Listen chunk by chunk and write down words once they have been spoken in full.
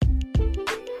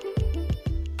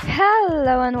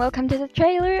Hello and welcome to the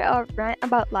trailer of Rant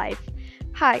About Life.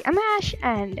 Hi, I'm Ash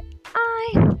and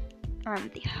I am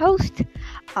the host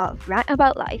of Rant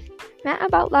About Life. Rant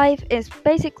About Life is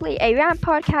basically a rant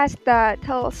podcast that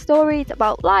tells stories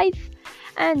about life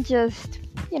and just,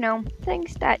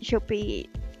 things that should be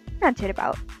ranted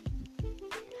about.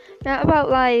 Rant About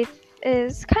Life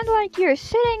is kind of like you're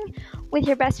sitting with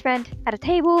your best friend at a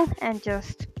table and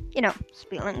just,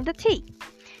 spilling the tea.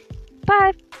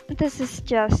 But this is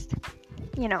just,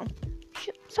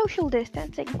 social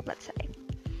distancing, let's say.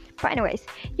 But anyways,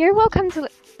 you're welcome to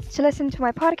listen to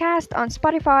my podcast on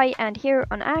Spotify and here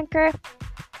on Anchor.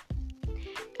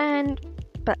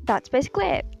 But that's basically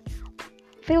it.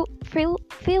 Feel free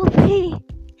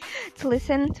to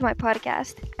listen to my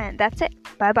podcast, and that's it.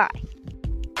 Bye bye.